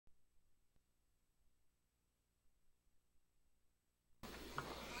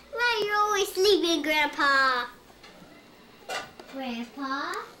sleeping, Grandpa.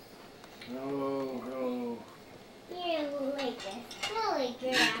 Grandpa? Oh, oh. You're like a silly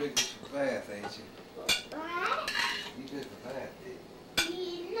You girl. took us a bath, ain't you? What? You took a bath, didn't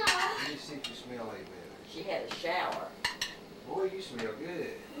you? No. Let me see if you smell any better. She had a shower. Boy, you smell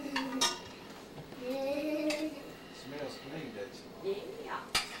good. It smells clean, doesn't it? Yeah.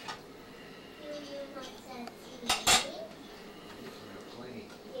 You want some tea? You smell clean.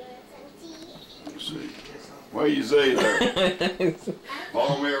 You want some tea? See. Yes, What you say there?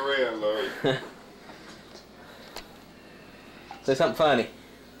 Follow me around, Larry. Say something funny.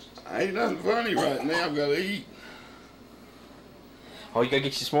 Ain't nothing funny right now. I've got to eat. Oh, you gotta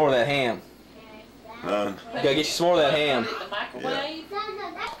get you some more of that ham. Huh? You gotta get you some more of that ham. The microwave.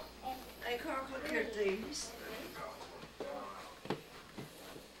 Hey, Carl, look here at these.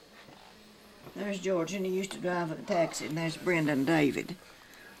 There's George, and he used to drive a taxi, and there's Brenda and David.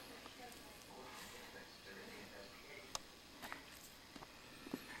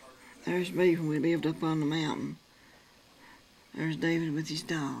 There's me when we lived up on the mountain. There's David with his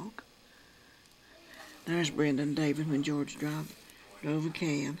dog. There's Brenda and David when George drove a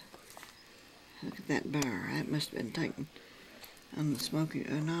cab. Look at that bar. That must have been taken on the Smoky...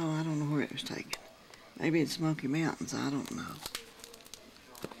 no, I don't know where it was taken. Maybe in Smoky Mountains. I don't know.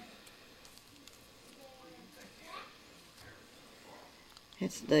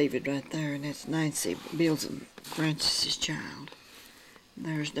 It's David right there, and that's Nancy, Bill's and Francis's child.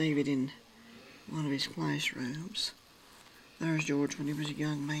 There's David in one of his classrooms. There's George when he was a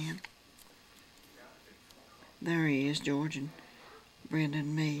young man. There he is, George and Brenda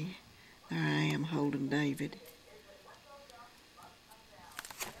and me. There I am holding David.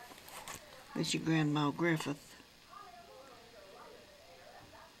 That's your Grandma Griffith.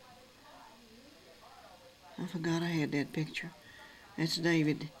 I forgot I had that picture. That's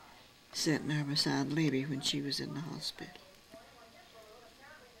David sitting there beside Libby when she was in the hospital.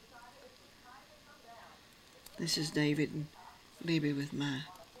 This is David and Libby with my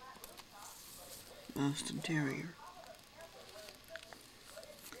Boston Terrier.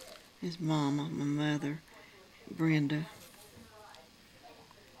 His mama, my mother, Brenda,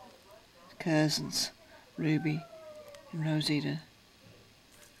 cousins, Ruby and Rosita.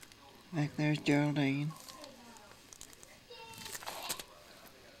 Back there's Geraldine.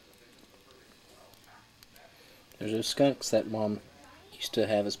 There's those skunks that Mom used to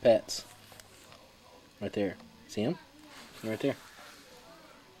have as pets. Right there. See them? Right there.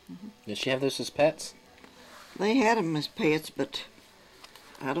 Did she have those as pets? They had them as pets, but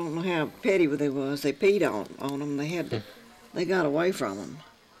I don't know how petty they was. They peed on them. They got away from them.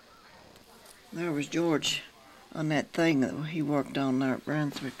 There was George on that thing that he worked on there at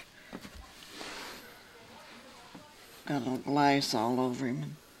Brunswick. Got a little glass all over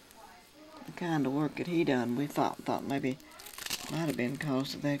him. The kind of work that he done, we thought maybe might have been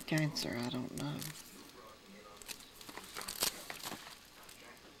caused of that cancer. I don't know.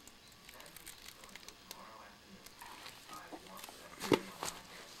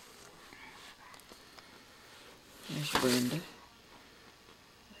 There's Brenda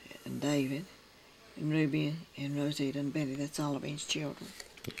and David and Ruby and Rosita and Betty. That's all of his children.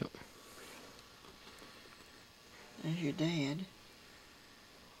 Yep. There's your dad.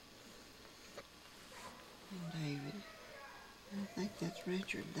 And David. I think that's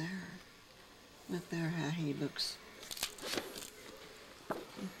Richard there. Look there how he looks.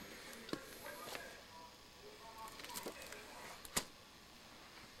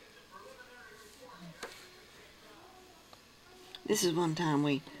 This is one time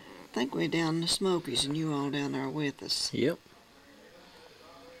I think we're down in the Smokies and you all down there with us. Yep.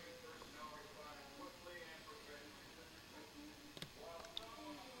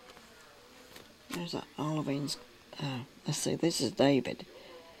 There's Olivine's, let's see, this is David.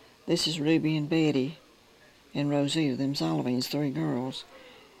 This is Ruby and Betty and Rosita. Them's Olivine's 3 girls.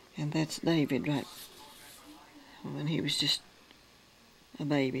 And that's David right when he was just a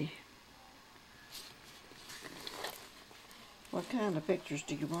baby. What kind of pictures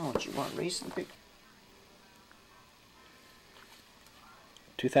do you want? You want recent pictures?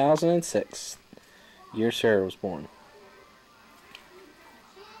 2006. Year Sarah was born.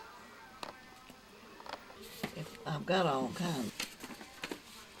 I've got all kinds.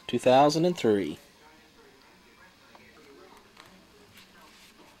 2003.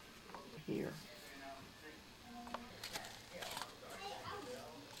 Here.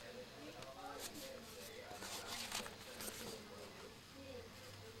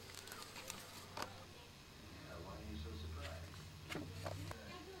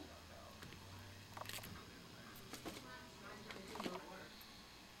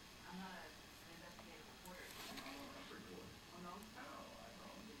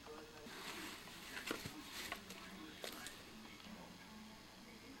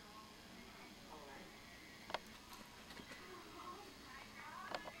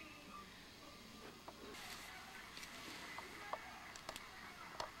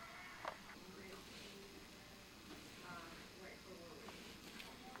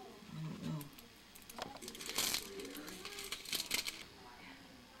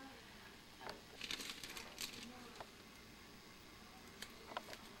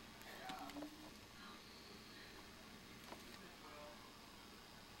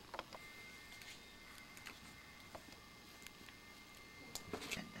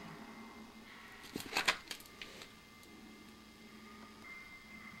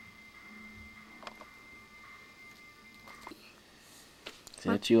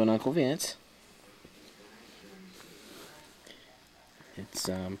 That's you and Uncle Vince. It's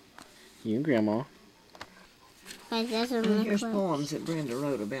you and Grandma. But it doesn't And look here's like... poems that Brenda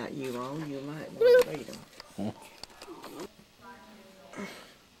wrote about you all. You might want to read them.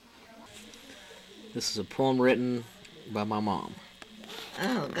 This is a poem written by my mom.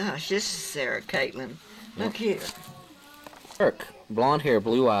 Oh gosh, this is Sarah Caitlin. Look here. Kirk, blonde hair,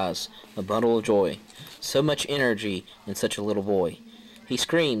 blue eyes, a bundle of joy. So much energy in such a little boy. He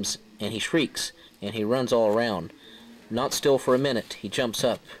screams, and he shrieks, and he runs all around. Not still for a minute, he jumps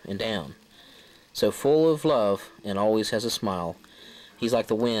up and down. So full of love, and always has a smile. He's like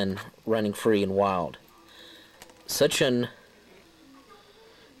the wind, running free and wild. Such an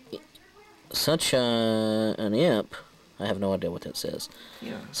imp. I have no idea what that says.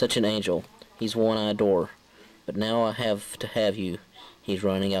 Yeah. Such an angel. He's one I adore. But now I have to have you. He's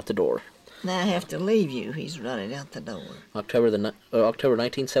running out the door. Now I have to leave you. He's running out the door. October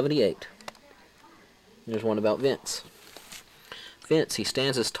 1978. There's one about Vince. Vince, he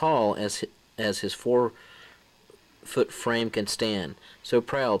stands as tall as his 4-foot frame can stand. So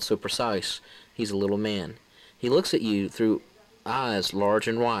proud, so precise, he's a little man. He looks at you through eyes large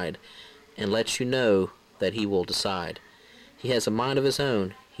and wide, and lets you know that he will decide. He has a mind of his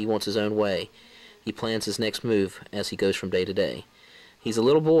own. He wants his own way. He plans his next move as he goes from day to day. He's a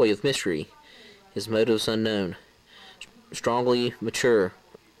little boy of mystery, his motives unknown. Strongly mature,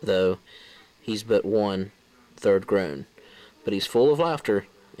 though, he's but 1/3 grown. But he's full of laughter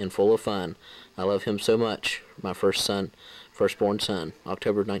and full of fun. I love him so much, my firstborn son.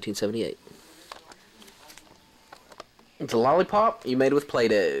 October 1978. It's a lollipop you made with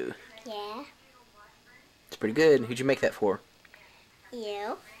Play-Doh. Yeah. It's pretty good. Who'd you make that for?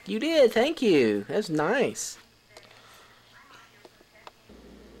 You. You did, thank you. That's nice.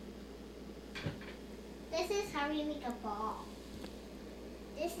 This is how we make a ball.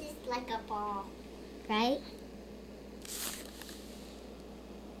 This is like a ball, right?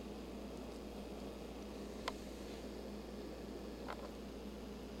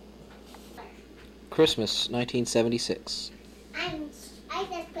 Christmas, 1976. I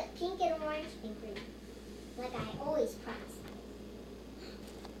just put pink and orange and green, like I always promise.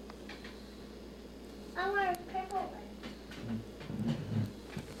 I want a purple one.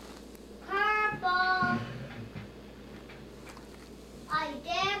 Purple. Are you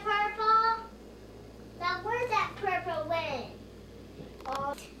there, purple? Now where's that purple went?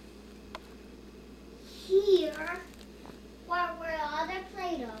 Oh, here. Where all the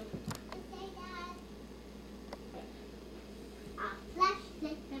Play-Doh? Flashlight the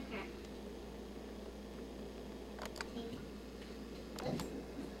purple.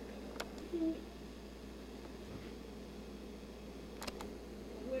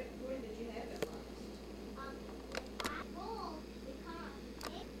 Where did you have it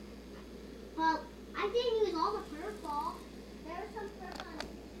Well, I didn't use all the purple. There was some purple.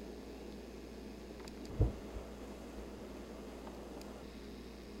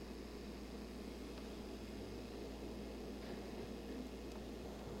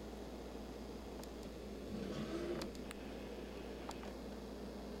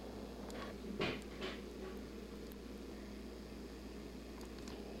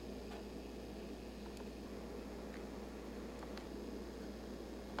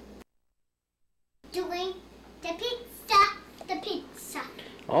 Doing the pizza.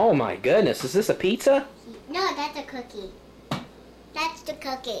 Oh my goodness, is this a pizza? No, that's a cookie. That's the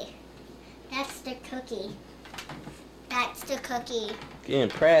cookie. That's the cookie. That's the cookie.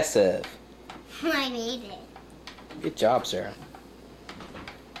 Impressive. I made it. Good job, Sarah.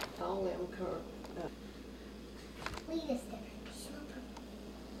 All them Wait a second.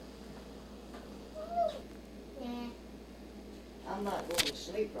 Yeah, I'm not going to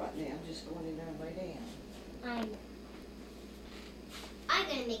sleep right now. I'm just going in there and lay down. I'm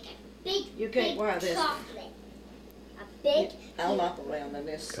gonna make a big, You can't big wear this. chocolate. A big. I'll knock around in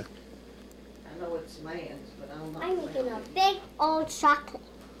this. I know it's man's, but I'll knock I'm around. making a big old chocolate.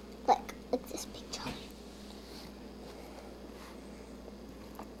 Look this big chocolate.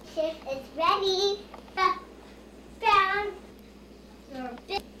 Chip is ready. Found your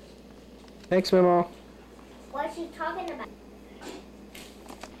big. Thanks, Mama. What's she talking about?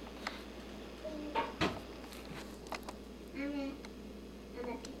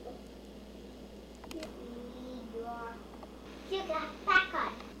 You got back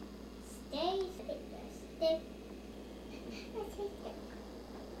on. Stay.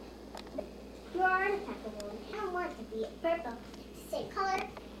 You're on a pepperoni. I don't want to be a purple. Same color.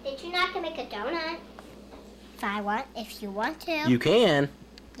 Did you not make a donut? If you want to. You can.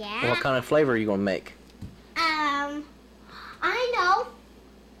 Yeah. What kind of flavor are you going to make? I know.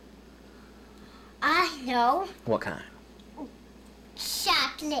 No. What kind?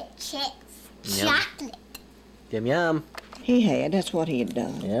 Chocolate chips. Yum. Chocolate. Yum yum. He had. That's what he had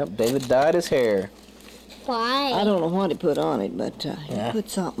done. Yep, David dyed his hair. Why? I don't know what he put on it, but Yeah. he put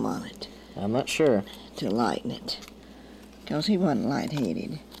something on it I'm not sure. to lighten it. Because he wasn't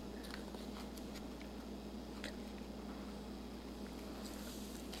lightheaded.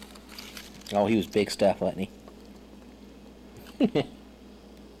 Oh, he was big stuff, wasn't he?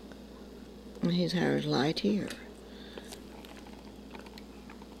 And his hair is light here.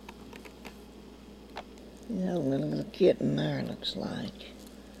 You know, little kitten there looks like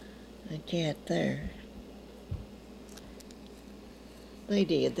a cat there. They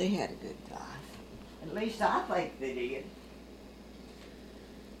did. They had a good life. At least I think they did.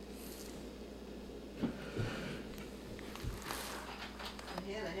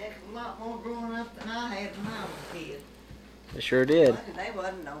 They had a heck of a lot more growing up than I had when I was a kid. They sure did. There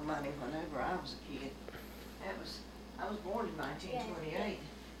wasn't no money whenever I was a kid. I was born in 1928.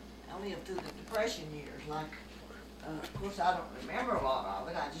 I lived through the Depression years. Of course, I don't remember a lot of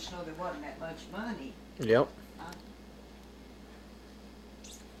it. I just know there wasn't that much money. Yep.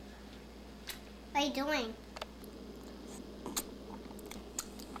 What are you doing?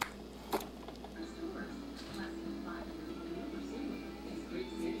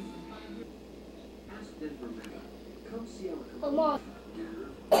 Come on.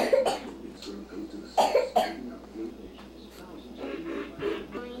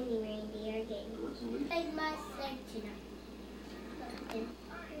 Reindeer game. Like my section.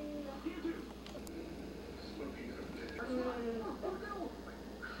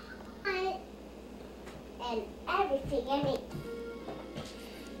 And everything I make.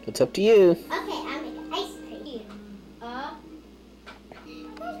 It's up to you. Okay, I make ice cream.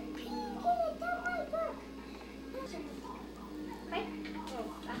 There's pink in it. Don't like that. Right? Oh,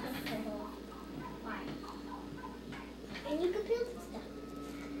 I can put why? And you can build stuff.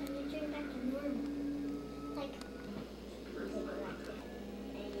 And you turn back to normal. Like,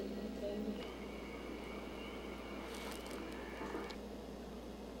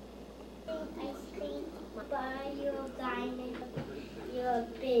 ice cream. Buy your diamond. Your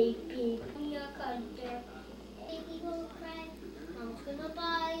baby. Your country. Baby won't cry. Mom's gonna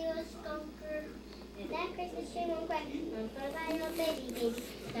buy you a skunker. That Christmas tree won't cry. Mom's gonna buy you a baby.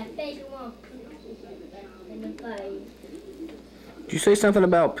 That baby won't poop. I'm gonna buy you. Did you say something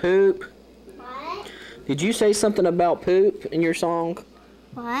about poop? What? Did you say something about poop in your song?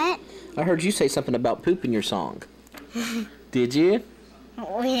 What? I heard you say something about poop in your song. Did you?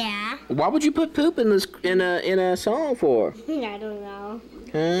 Oh, yeah. Why would you put poop in a song for? I don't know.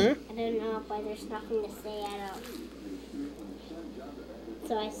 Huh? I don't know, but there's nothing to say at all.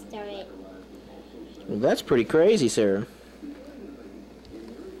 So I started. Well, that's pretty crazy, Sarah.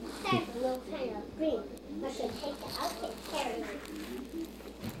 That's a little kind of green. I should take the outfit carry.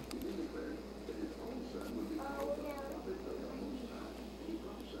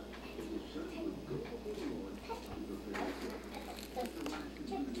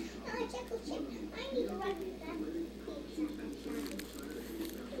 I need to run with that pizza.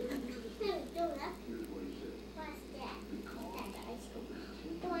 What's that? That's ice cream.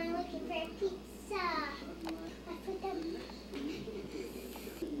 The one looking for a pizza. I put them.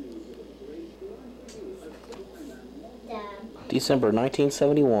 December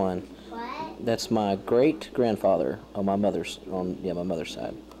 1971. What? That's my great grandfather on my mother's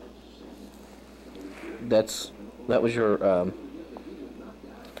side. That was your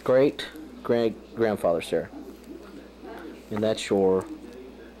great grandfather, Sarah. And that's your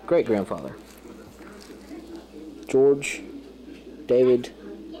great grandfather, George David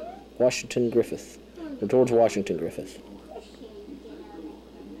Washington Griffith, or George Washington Griffith.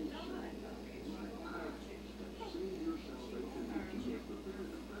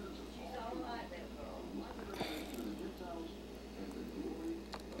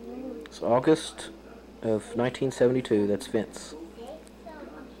 It's August of 1972. That's Vince.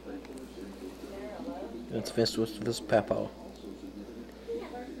 That's Vince with his papa.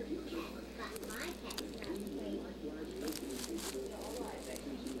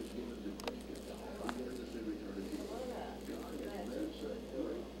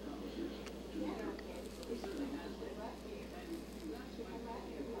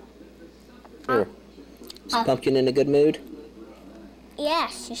 Sure. Is Pumpkin in a good mood?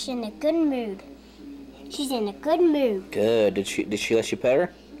 Yes, she's in a good mood. She's in a good mood. Good. Did she let you pet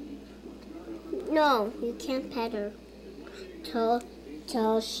her? No, you can't pet her till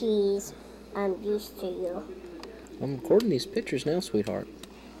she's used to you. I'm recording these pictures now, sweetheart.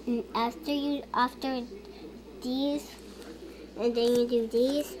 And after these, and then you do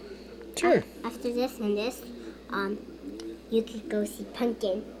these. Sure. After this and this, you could go see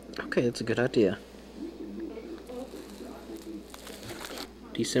Pumpkin. Okay, that's a good idea.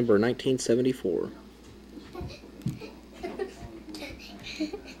 December 1974.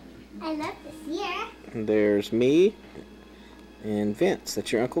 I love this year. And there's me and Vince.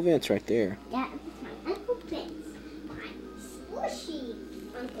 That's your Uncle Vince right there. That's my Uncle Vince. My squishy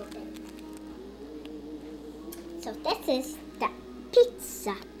Uncle Vince. So this is the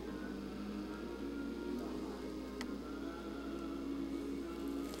pizza.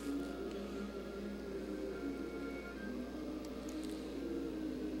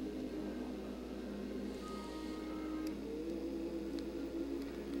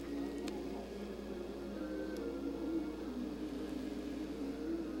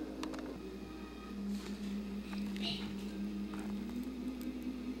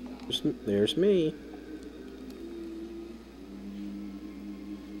 There's me.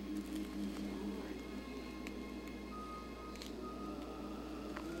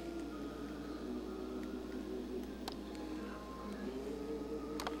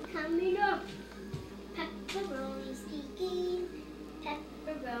 Coming up. Pepperoni speaking.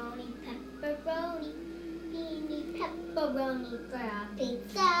 Pepperoni, pepperoni. We need pepperoni for our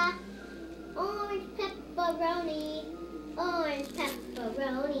pizza. Orange pepperoni. Orange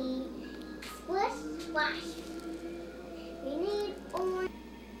pepperoni. Squish, splash. We need orange.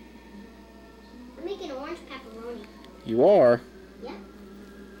 I'm making orange pepperoni. You are. Yep.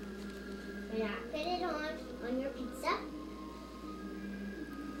 And I put it on your pizza.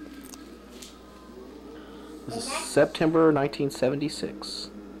 This is September 1976.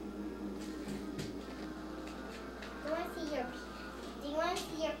 Do you want to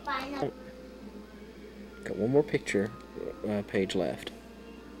see your final? Got one more picture page left.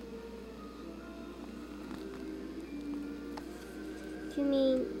 You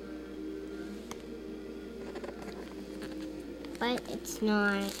mean? But it's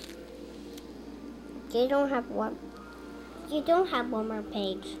not. You don't have one. You don't have one more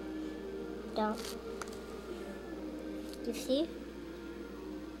page. Don't. You see?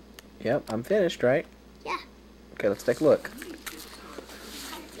 Yep, I'm finished, right? Yeah. Okay, let's take a look.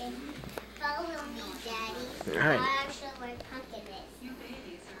 Follow me, Daddy. All right. I'll show where Pumpkin is.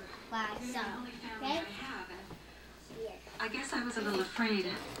 Why? So, right? I guess I was a little afraid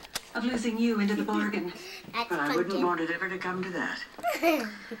of losing you into the bargain. That's But I wouldn't Pumpkin. want it ever to come to that.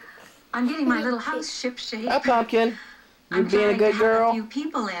 I'm getting my little house ship-shape. Hi, Pumpkin. You I'm being a trying good to have girl? a few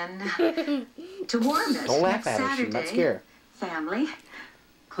people in to warm it. Don't laugh next at her. She Saturday. might scare her. Family. Hi,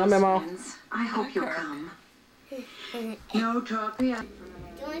 Close Memo. friends. I hope you'll come. No, Toppy. Do you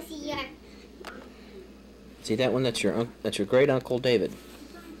want to see your? See that one? That's your great uncle David.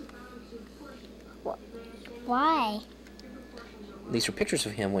 Why? These are pictures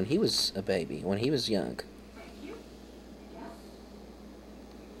of him when he was a baby, when he was young.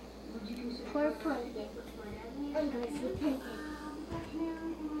 Poor Pumpkin. I'm going to see Pumpkin.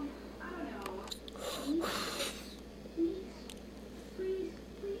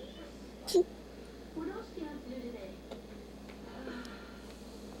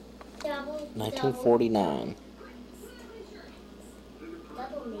 Double, 1949.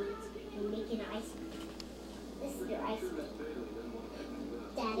 double means you're making ice cream. This is your ice cream.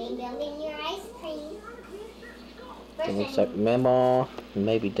 Daddy building your ice cream. It looks like Mama,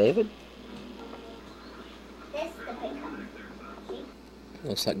 maybe David. This is the big cup. See?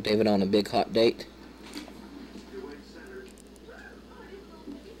 Looks like David on a big hot date.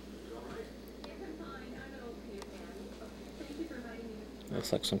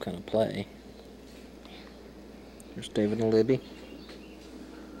 Looks like some kind of play. There's David and Libby.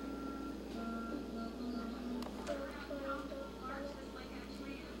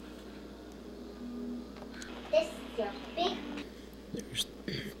 This is your big.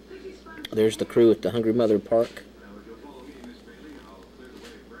 There's the crew at the Hungry Mother Park.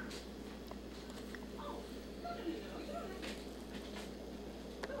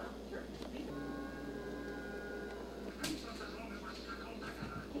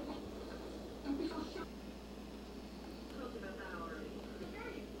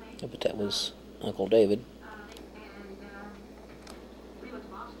 But that was Uncle David.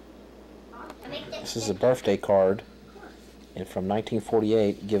 This is a birthday card, and from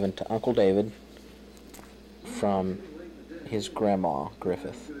 1948, given to Uncle David from his grandma,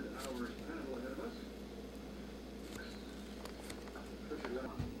 Griffith.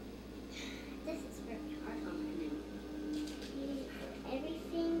 This is for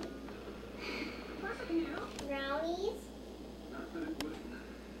everything. Brownies.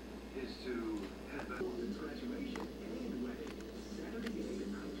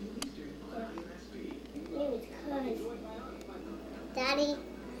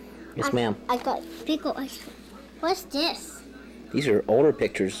 Yes, ma'am. I got pickle ice cream. What's this? These are older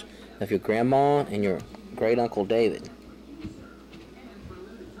pictures of your grandma and your great uncle David.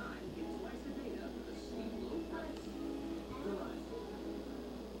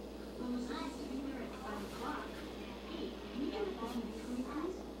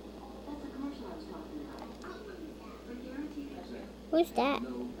 Who's that?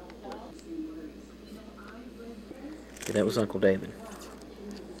 Yeah, that was Uncle David.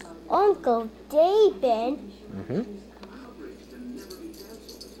 Uncle David? Mm-hmm.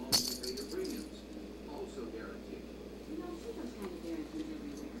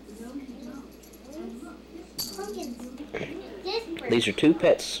 These are two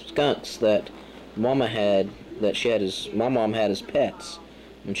pet skunks that Mama had, that she had as my mom had as pets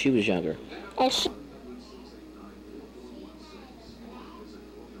when she was younger. And she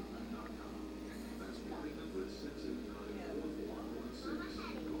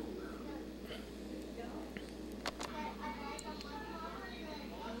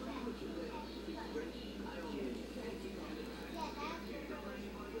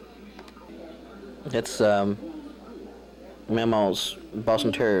That's Mama's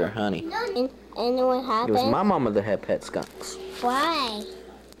Boston Terrier, Honey. and what It happened? was my mama that had pet skunks. Why?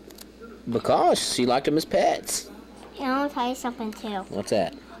 Because she liked them as pets. And I'll tell you something too. What's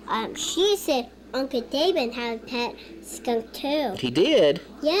that? She said Uncle David had a pet skunk too. He did?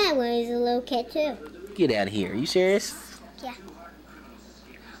 Yeah, when he was a little kid too. Get out of here. Are you serious? Yeah.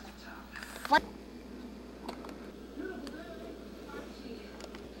 What?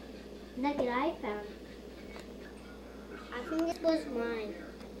 Look what I found. I think it was mine.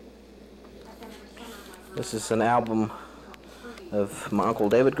 This is an album of my Uncle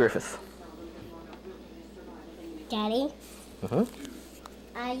David Griffith. Daddy, Uh-huh.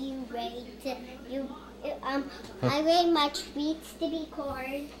 are you ready to I ready my treats to be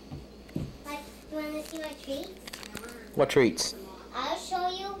corn. Like, you want to see my treats? What treats? I'll show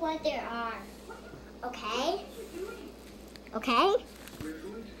you what there are. Okay? Okay?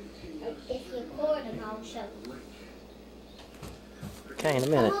 If you cord them, I'll show you. Okay, in a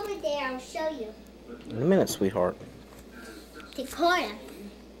Come minute. over there, I'll show you. In a minute, sweetheart. To cord them.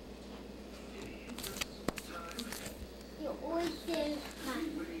 You always do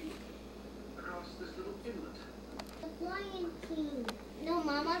the Lion King. No,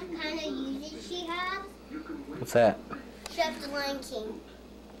 Mama, kind of music she has. What's that? She has the Lion King.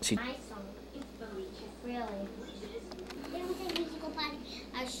 She- My song. Really. There was a musical party.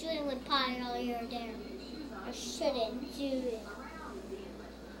 I shouldn't would pie earlier there. I shouldn't do it.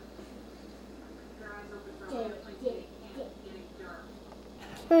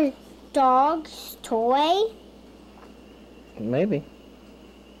 Her dog's toy? Maybe.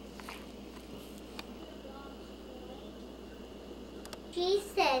 She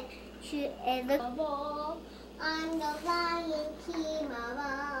said she is the I'm the Lion King,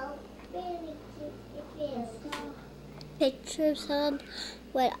 Mama. Really cute. It is. Pictures of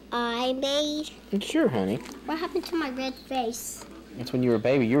what I made. Sure, honey. What happened to my red face? That's when you were a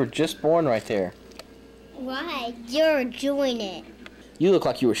baby. You were just born right there. Why? You're doing it. You look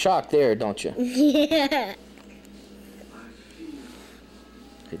like you were shocked there, don't you? Yeah.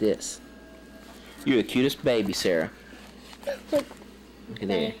 Look at this. You're the cutest baby, Sarah. Look at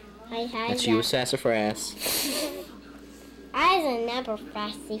there. I had That's that. you with Sassafras. I was a never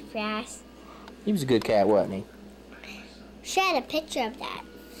Frosty Frass. He was a good cat, wasn't he? She had a picture of that.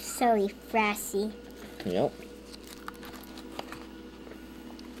 Silly Frosty. Yep.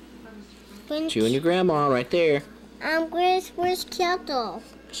 When's You and your grandma right there. where's Kyoto?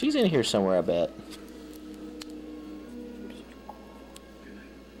 She's in here somewhere, I bet.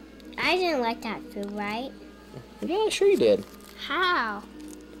 I didn't like that food, right? Yeah, sure you did. How?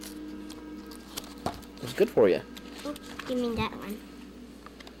 It was good for you. Oh, give me that one.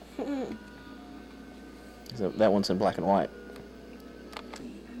 So that one's in black and white.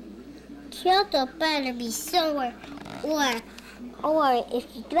 Kyoto better be somewhere, or if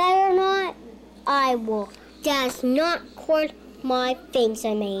you better not, I will. That's not cord my things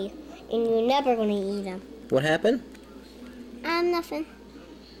I made, and you're never gonna eat them. What happened? Nothing.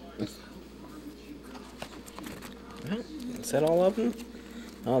 Well, is that all of them?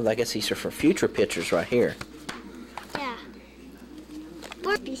 Oh, I guess these are for future pictures right here. Yeah.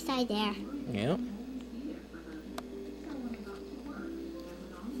 Or beside there. Yeah.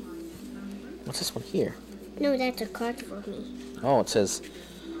 What's this one here? No, that's a card for me. Oh, it says,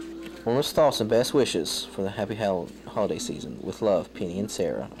 warmest thoughts and best wishes for the happy holiday season. With love, Penny and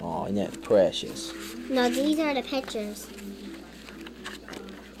Sarah. Oh, isn't that precious? No, these are the pictures.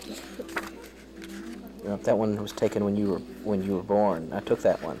 You know, that one was taken when you were born. I took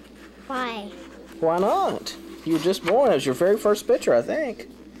that one. Why? Why not? You were just born. It was your very first picture, I think.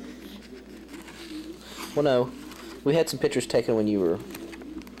 Well, no. We had some pictures taken when your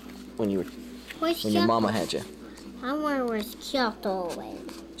mama had you. I wonder where's Kyoto away.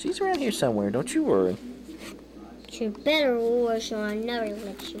 She's around here somewhere. Don't you worry. You better watch or I'll never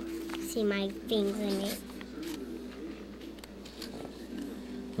let you see my things in it.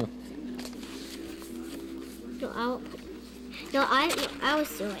 No, I will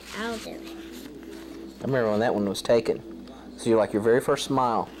do it. I'll do it. I remember when that one was taken. So you're like your very first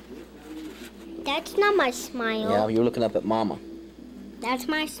smile. That's not my smile. Yeah, you were looking up at Mama. That's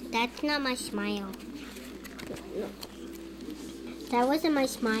not my smile. That wasn't my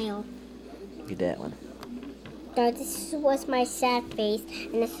smile. You that one. No, this was my sad face,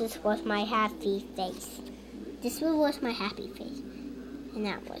 and this was my happy face. This was my happy face, and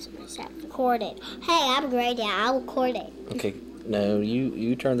that was my sad. Record it. Hey, I'm great at. I'll record it. Okay. No,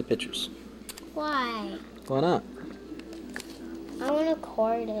 you turn the pictures. Why? Why not? I want to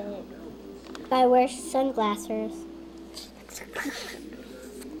record it. I wear sunglasses.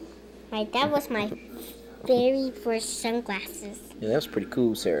 That was my very first sunglasses. Yeah, that was pretty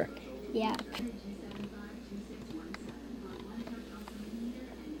cool, Sarah. Yeah.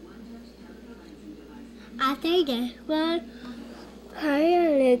 I think that one.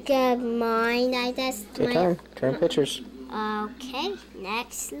 I look at mine. That's Your turn. Turn pictures. Okay,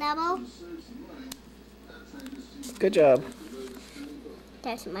 next level. Good job.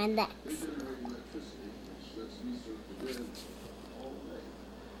 That's my next.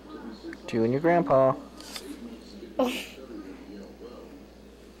 You and your grandpa.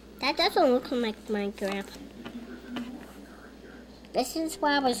 That doesn't look like my grandpa. This is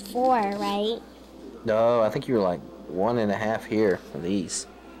when I was 4, right? No, I think you were like 1.5 here of these.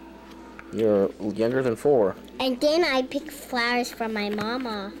 You're younger than 4. And then I picked flowers from my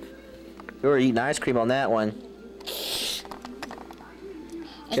mama. You were eating ice cream on that one.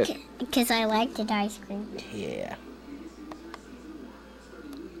 Because I liked the ice cream. Yeah.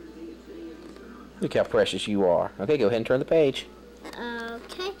 Look how precious you are. Okay, go ahead and turn the page.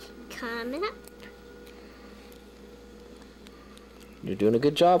 Okay, coming up. You're doing a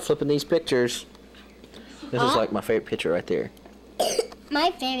good job flipping these pictures. This is like my favorite picture right there.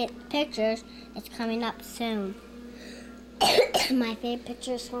 My favorite pictures is coming up soon. My favorite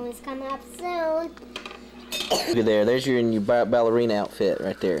picture is coming up soon. Look at there. There's your in your ballerina outfit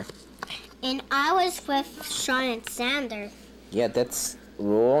right there. And I was with Sean and Xander. Yeah, that's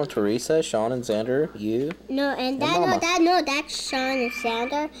Rule and Teresa, Sean and Xander, you. No, and Mama. that's Sean and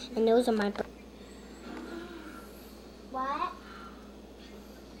Xander, and those are my. What?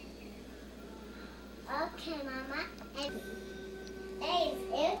 Okay, Mama. And hey,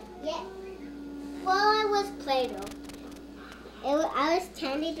 yeah. Well, I was Play-Doh. I was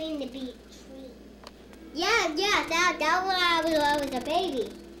tiny being the beach tree. Yeah, that when I was a baby.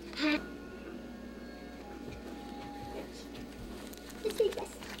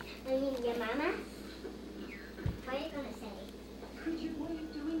 I mean, your mama. What are you gonna say? Bridget, what are you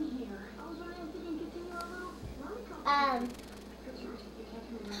doing here? Oh, sorry, I didn't get to your room. I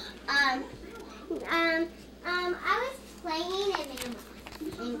was playing at Mama's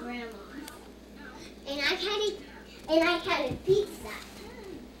and Grandma's, and I had a pizza.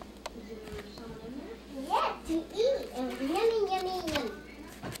 Yeah, to eat. It was yummy, yummy, yummy.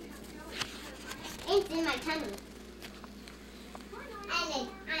 It's in my tummy. And then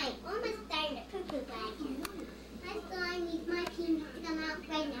I'm almost starting to poo-poo bag. That's why I need my pee to come out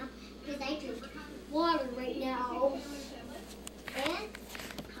right now, because I drink water right now. And?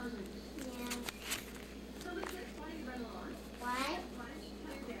 Yeah. What?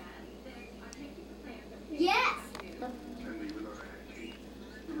 Yes!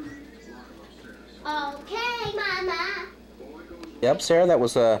 Okay, Mama. Yep, Sarah, that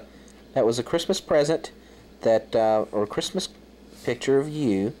was a Christmas present that or a Christmas picture of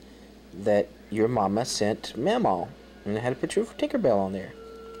you that your mama sent Mamaw, and it had a picture of Tinkerbell on there.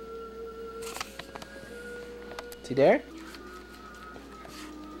 See there?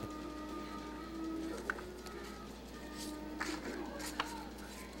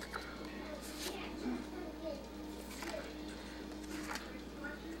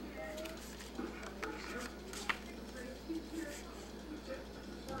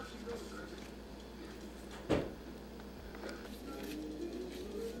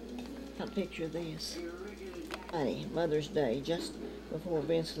 A picture of this. Hey, Mother's Day, just before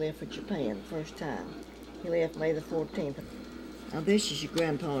Vince left for Japan the first time. He left May the 14th. Now this is your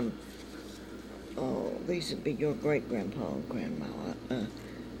grandpa and, oh, these would be your great-grandpa and grandma.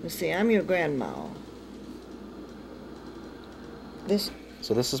 Let's see, I'm your grandma. This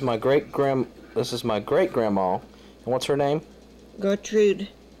So this is my great grandma. And what's her name? Gertrude.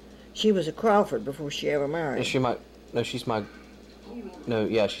 She was a Crawford before she ever married. Is she my? No, she's my. No,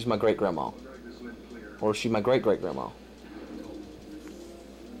 yeah, she's my great grandma. Or is she my great great grandma?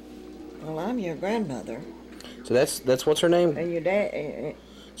 Well, I'm your grandmother. So that's what's her name? And your dad,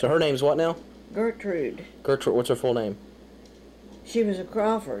 So her name's what now? Gertrude. Gertrude. What's her full name? She was a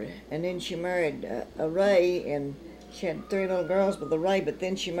Crawford, and then she married a Ray, and she had 3 little girls with a Ray, but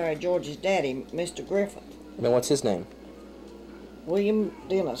then she married George's daddy, Mr. Griffith. Now what's his name? William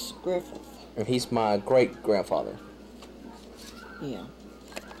Dennis Griffith. And he's my great grandfather. Yeah.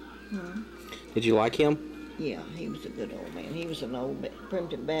 Did you like him? Yeah, he was a good old man. He was an old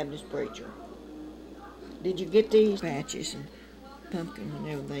primitive Baptist preacher. Did you get these patches and pumpkin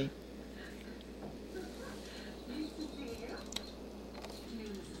whenever they...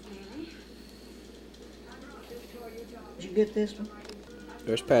 Did you get this one?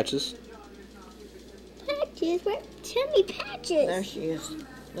 There's Patches. Patches? Where? Tell me Patches. There she is.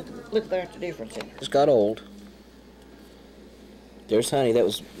 Look there at the difference in her. Just got old. There's Honey. That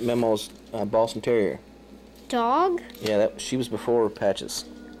was Memo's Boston Terrier. Dog? Yeah, she was before Patches.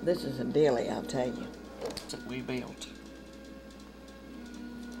 This is a dilly, I'll tell you. That we built.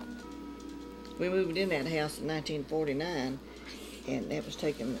 We moved in that house in 1949, and that was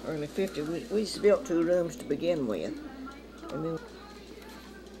taken early 50s. We just built 2 rooms to begin with. And then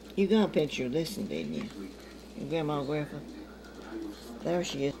you got a picture of this one, didn't you? Your Grandma Griffith. There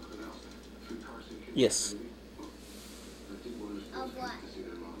she is. Yes. Of what?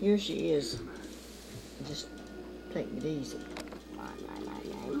 Here she is. Just taking it easy.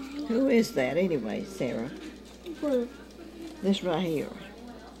 Who is that anyway, Sarah? Who? This right here.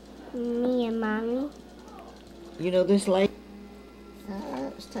 Me and Mommy. You know this lady?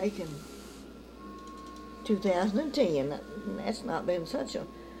 It was taken 2010. That's not been such a...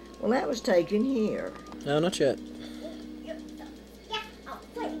 Well, that was taken here. No, not yet.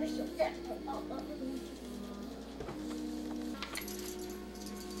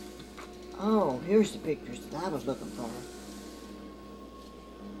 Oh, here's the pictures that I was looking for.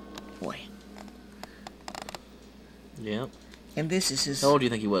 Boy. Yeah. And this is his... How old do you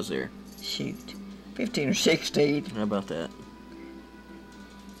think he was there? Shoot. 15 or 16. How about that?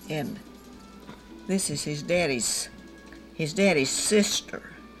 And this is his daddy's sister,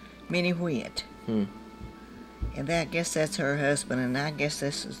 Minnie Whit. Hmm. And I guess that's her husband, and I guess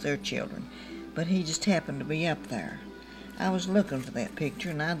this is their children. But he just happened to be up there. I was looking for that picture,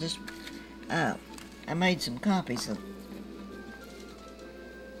 and I made some copies of it.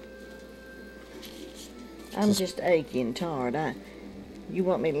 I'm just achy and tired. You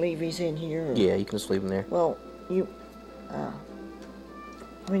want me to leave these in here? Or? Yeah, you can just leave him there. Well,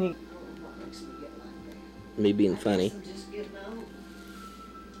 when you... Me being funny.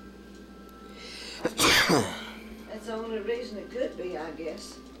 That's the only reason it could be, I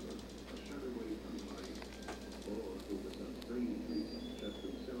guess.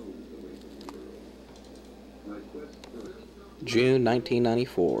 June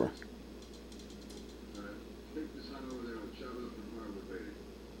 1994.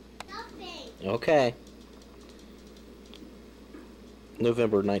 Okay.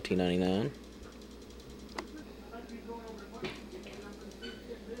 November 1999.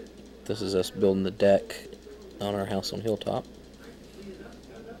 This is us building the deck on our house on Hilltop.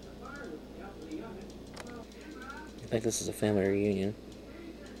 I think this is a family reunion.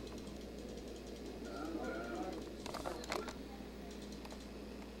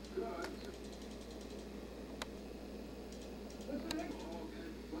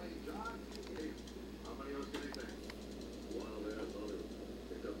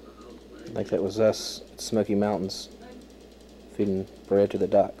 I think that was us at Smoky Mountains feeding bread to the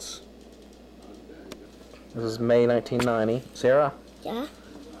ducks. This is May 1990. Sarah? Yeah?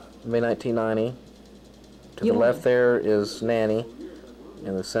 May 1990. To the left there is Nanny,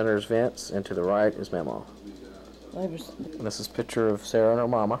 in the center is Vince, and to the right is Mama. And this is a picture of Sarah and her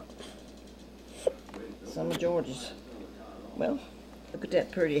mama. Some of George's. Well, look at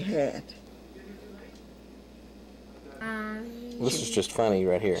that pretty hat. This is just funny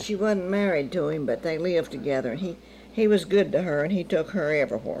right here. She wasn't married to him, but they lived together. And he was good to her, and he took her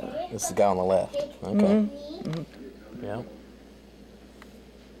everywhere. This is the guy on the left. Okay. Mm-hmm. Yeah.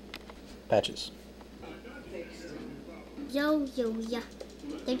 Patches. Yo.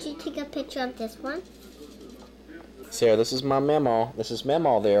 Did you take a picture of this one? Sarah, this is my Mama. This is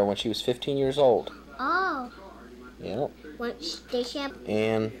Mama there when she was 15 years old. Oh. Yep. Did she have...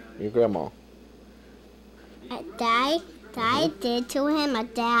 And your grandma. Died? I did to him.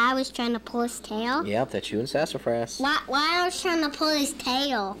 Dad, I was trying to pull his tail. Yep, that's you and Sassafras. Why I was trying to pull his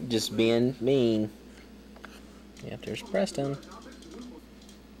tail? Just being mean. Yep, there's Preston.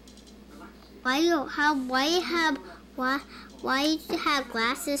 Why you have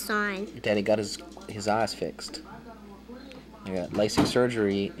glasses on? Daddy got his eyes fixed. I got LASIK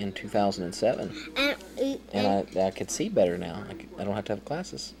surgery in 2007. And I could see better now. I don't have to have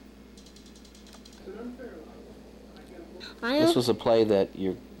glasses. This was a play that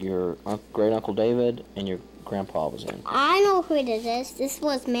your great Uncle David and your grandpa was in. I know who this is. This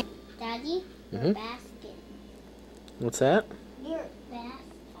was Daddy. Mhm. Basket. What's that? Your basket.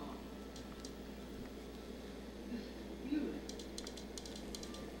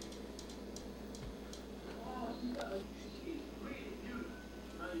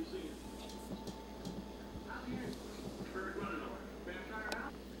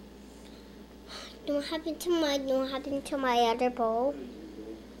 What happened to my other bowl?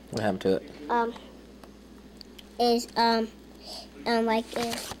 What happened to it? What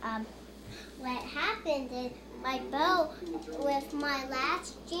happened is my bow with my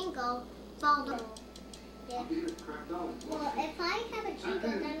last jingle fall down. Yeah. Well, if I have a jingle,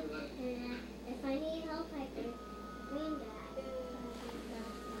 then if I need help, I can bring that.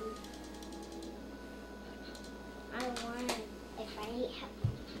 I want if I need help.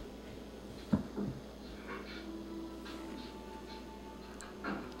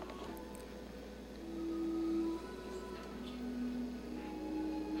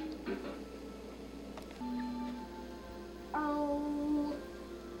 Oh.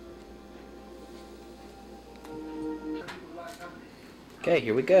 Okay,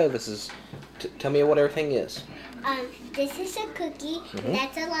 here we go. This is. Tell me what everything is. This is a cookie, and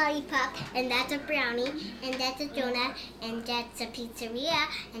that's a lollipop, and that's a brownie, and that's a donut, and that's a pizzeria,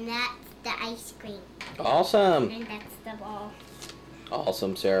 and that's the ice cream, Awesome. and that's the ball.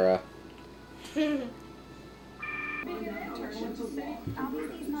 Awesome, Sarah.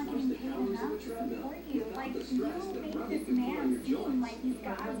 Obviously, he's not getting paid enough to support you. Like, you make this man seem like he's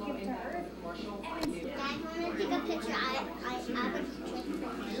God's gift to earth. And Dad, want to take a picture? I have a picture.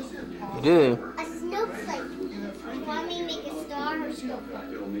 You do. A snowflake. You want me to make a star or snowflake?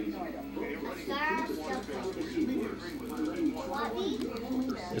 A star or snowflake? Want me?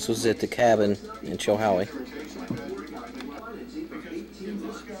 This was at the cabin in Chilhowie.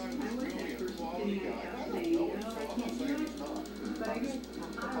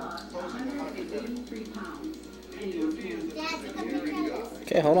 Dad, take a picture of this.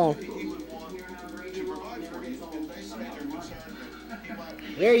 Okay, hold on.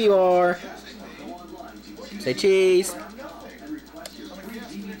 There you are. Say cheese.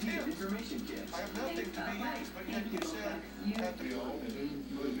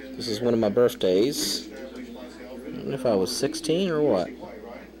 This is one of my birthdays. I don't know if I was 16 or what. Can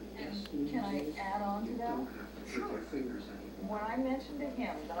I add on to that? When I mentioned to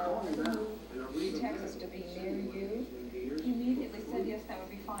him that I wanted to move to Texas to be near you, he immediately said yes, that would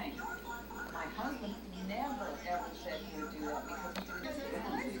be fine. My husband never ever said he would do that because he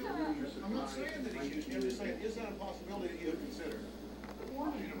didn't. I'm not saying that he should. I'm just saying, is that a possibility that you have considered?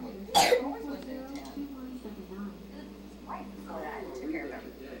 Always lived in town. Right, so I took care of him.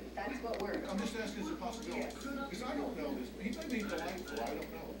 That's what we're. I'm just asking as a possibility. Because I don't know this. He may be delightful, I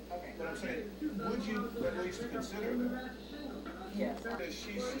don't know. Okay. But I'm saying, would you at least consider that? Yes. As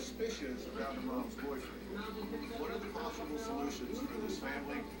she's suspicious about her mom's boyfriend, what are the possible solutions for this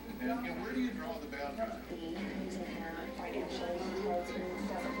family? And where do you draw the boundary? financially, because he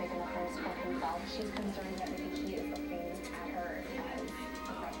doesn't take enough risk for himself. She's concerned that maybe he is looking at her as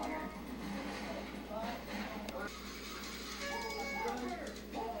a breadwinner.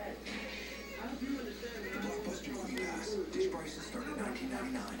 Blockbuster Free Pass. Dish prices start at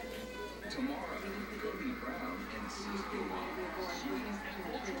 $19.99. Tomorrow, Cody Brown and Cisco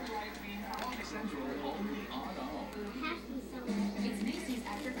Central only on all. It's Macy's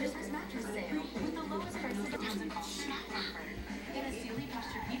after Christmas mattress sale with the lowest prices in called Snap Offer. Get a Sealy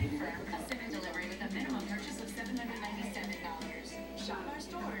posture-heated firm custom and delivery with a minimum purchase of $797. Shop our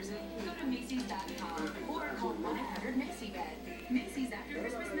stores. Go to Macy's.com or call 1-800-MACY-BED. Macy's after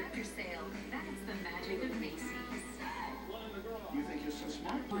Christmas mattress sale. That's the magic of Macy's. You think you're so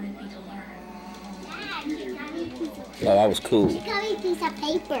smart? Wanted me to learn. Dad, she got me a piece of Oh, that was cool. She got me a piece of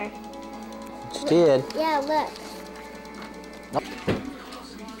paper. She did. Yeah, look.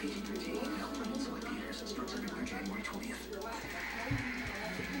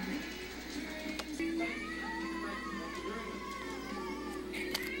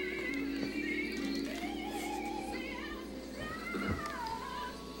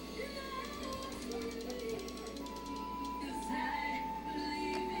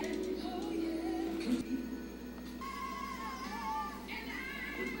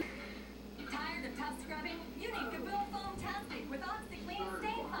 Tired of tough scrubbing? You need Kaboom Foam-tastic with OxyClean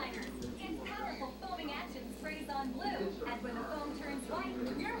Stain Finers. Its powerful foaming action sprays on blue, and when the foam turns white,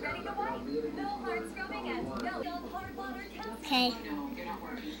 you're ready to wipe. No hard scrubbing and no hard water testing. Okay.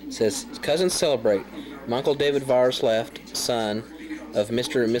 It says, cousins celebrate. My Uncle David Vars left, son of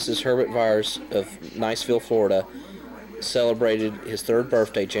Mr. and Mrs. Herbert Vars of Niceville, Florida, celebrated his 3rd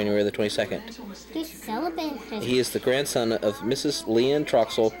birthday, January the 22nd. You celebrate. He is the grandson of Mrs. Leanne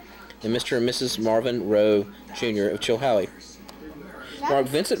Troxel and Mr. and Mrs. Marvin Rowe, Jr. of Chilhowie. Mark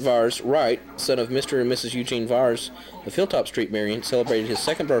Vincent Vars Wright, son of Mr. and Mrs. Eugene Vars of Hilltop Street, Marion, celebrated his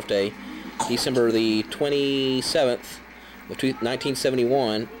 2nd birthday, December the 27th of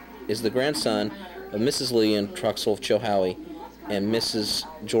 1971, is the grandson of Mrs. Leanne Troxel of Chilhowie and Mrs.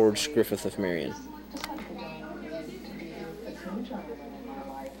 George Griffith of Marion.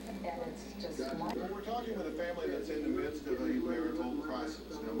 We're talking with a family that's in the midst of a marital crisis.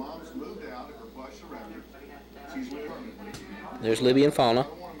 Now, mom's moved out of her plush surroundings. She's living permanently. There's Libby and Fauna.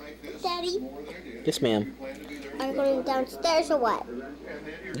 Daddy, Yes, ma'am. are you going downstairs or what?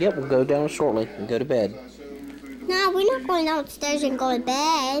 Yep, we'll go down shortly and go to bed. No, we're not going downstairs and go to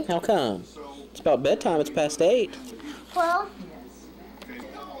bed. How come? It's about bedtime. It's past 8. Well, No,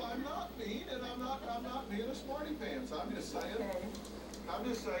 I'm not mean, and I'm not being a smarty pants. I'm just saying.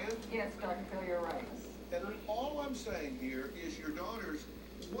 Yes, Dr. Phil, you're right. And all I'm saying here is your daughters,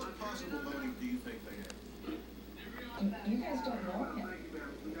 what possible motive do you think they have? You guys don't know him.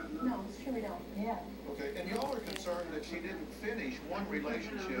 No, it's true we don't. Yeah. Okay, and y'all are concerned that she didn't finish one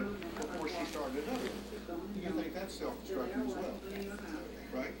relationship before she started another. You think that's self-destructive as well,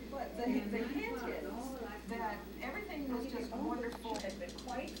 right? But the hint is that everything was just wonderful. It had been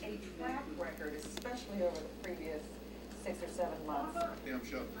quite a track record, especially over the previous 6 or 7 months. Damn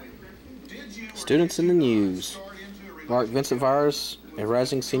shut. Did you Students in the news. Mark Vincent Vars, a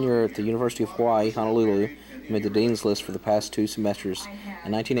rising senior at the University of Hawaii, Honolulu, made the dean's list for the past 2 semesters. A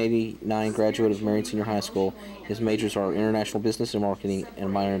 1989 graduate of Marion Senior High School, his majors are international business and marketing and a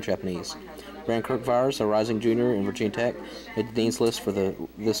minor in Japanese. Brand Kirk Vars, a rising junior in Virginia Tech, made the dean's list for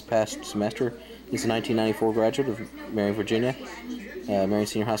this past semester. He's a 1994 graduate of Marion, Virginia, Marion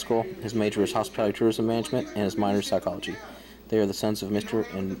Senior High School. His major is hospitality tourism management and his minor is psychology. They are the sons of Mr.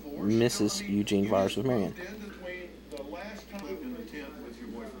 and Mrs. Eugene Vars of Marion. The last time you lived in the tent with your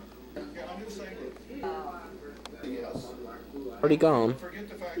boyfriend? Yeah, I'm just saying that. Yes. Already gone. Forget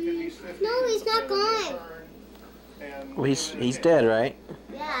the fact that he's 50. no, he's not gone. Well, he's dead, right?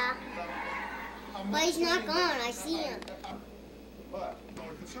 Yeah. But he's not gone. I see him. But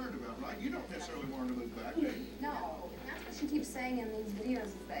you're concerned about, right? You don't necessarily want her to move back, do you? No, that's what she keeps saying in these videos,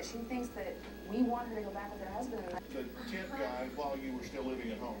 is that she thinks that we want her to go back with her husband. The tent guy while you were still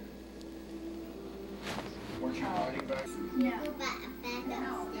living at home. Weren't you fighting back? Yeah. Go back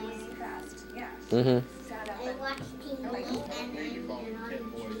No, it was upstairs. fast. Yeah. Mm-hmm. Set it up. I watched TV and then You call went him on. tent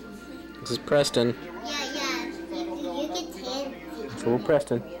boys. This is Preston. Yeah. You get 10. It's little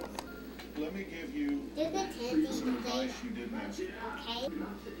Preston. Let me give you You get 10 some things. advice you didn't ask. Okay.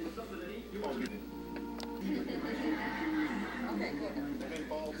 Oh, you didn't. Okay, good. I've been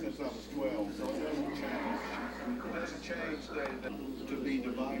bald since I was 12, so it doesn't change. It doesn't change that to be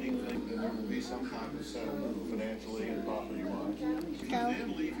dividing things, that there will be some kind of settlement financially and property-wise. If you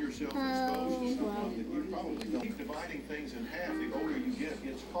then leave yourself exposed to someone that you probably don't. Keep dividing things in half. The older you get,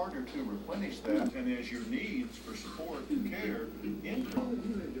 it's harder to replenish that. And as your needs for support and care increase,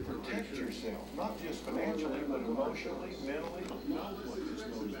 protect yourself, not just financially, but emotionally, mentally. Know what his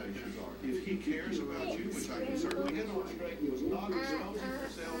motivations are. If he cares about you, which I can certainly get on straight, he was not exposing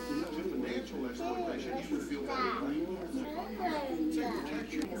himself to financial exploitation, you would feel better. So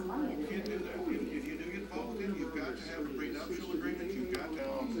protect your you can't do that. If you do get involved in, you've got to have a prenuptial agreement. You've got to,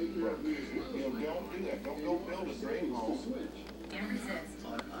 don't do that. Don't go build a dream home. And resist.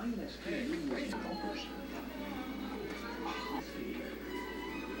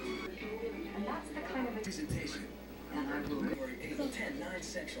 And that's the kind of Presentation. And I will February 8, 10, 9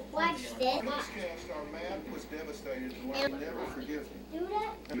 sexual. Watch this. On this cast, our man was devastated and will never forgive him. Do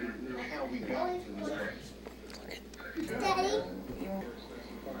that. How we got to this place. Daddy.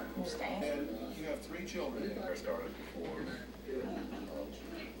 And you have 3 children. I started before.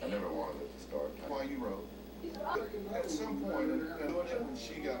 I never wanted it to start. Why you wrote. At some point, and when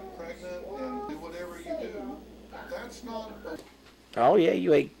she got pregnant and do whatever you do, that's not a Oh yeah,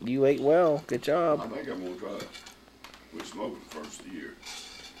 you ate well. Good job. I think I'm gonna try it. We smoked the first of the year.